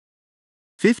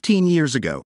15 years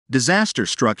ago, disaster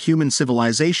struck human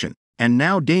civilization, and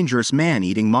now dangerous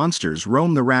man-eating monsters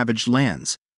roam the ravaged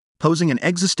lands. Posing an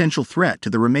existential threat to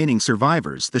the remaining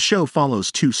survivors, the show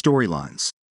follows two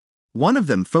storylines. One of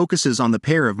them focuses on the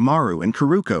pair of Maru and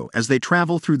Kuruko as they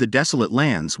travel through the desolate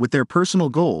lands with their personal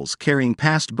goals carrying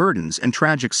past burdens and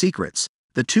tragic secrets.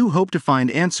 The two hope to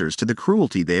find answers to the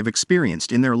cruelty they have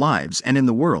experienced in their lives and in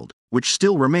the world, which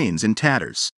still remains in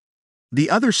tatters. The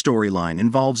other storyline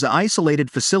involves an isolated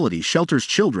facility shelters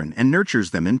children and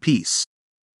nurtures them in peace.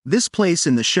 This place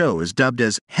in the show is dubbed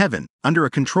as heaven, under a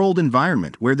controlled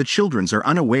environment where the children are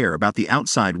unaware about the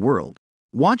outside world.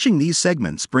 Watching these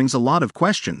segments brings a lot of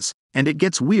questions, and it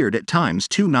gets weird at times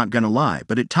too, not gonna lie,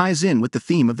 but it ties in with the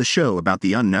theme of the show about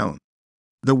the unknown.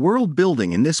 The world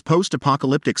building in this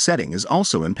post-apocalyptic setting is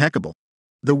also impeccable.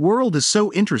 The world is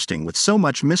so interesting with so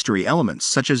much mystery elements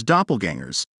such as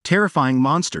doppelgangers, terrifying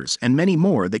monsters, and many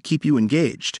more that keep you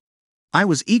engaged. I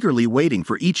was eagerly waiting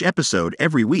for each episode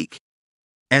every week.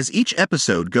 As each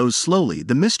episode goes slowly,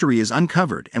 the mystery is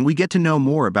uncovered and we get to know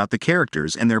more about the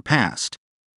characters and their past.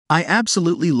 I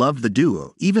absolutely love the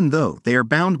duo, even though they are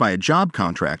bound by a job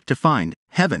contract to find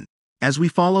heaven. As we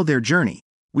follow their journey,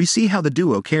 we see how the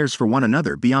duo cares for one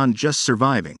another beyond just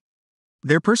surviving.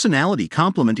 Their personality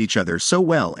complement each other so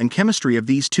well, and chemistry of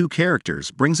these two characters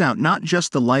brings out not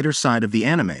just the lighter side of the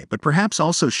anime but perhaps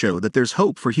also show that there's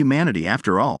hope for humanity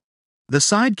after all. The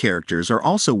side characters are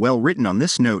also well written. On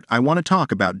this note, I want to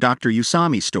talk about Dr.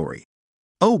 Usami's story.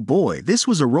 Oh boy, this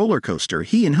was a roller coaster.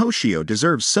 He and Hoshio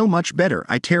deserve so much better.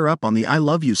 I tear up on the I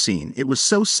love you scene. It was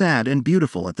so sad and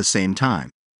beautiful at the same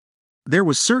time. There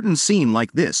was certain scene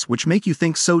like this which make you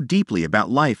think so deeply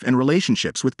about life and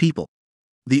relationships with people.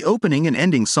 The opening and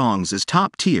ending songs is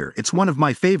top tier. It's one of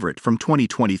my favorite from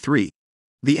 2023.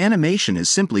 The animation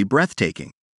is simply breathtaking.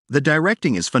 The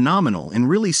directing is phenomenal in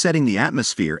really setting the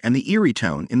atmosphere and the eerie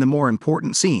tone in the more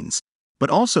important scenes, but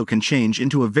also can change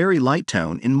into a very light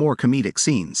tone in more comedic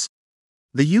scenes.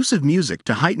 The use of music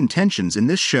to heighten tensions in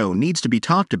this show needs to be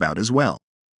talked about as well.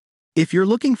 If you're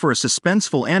looking for a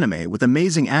suspenseful anime with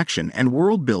amazing action and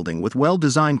world building with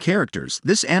well-designed characters,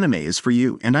 this anime is for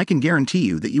you, and I can guarantee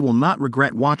you that you will not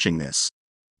regret watching this.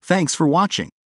 Thanks for watching.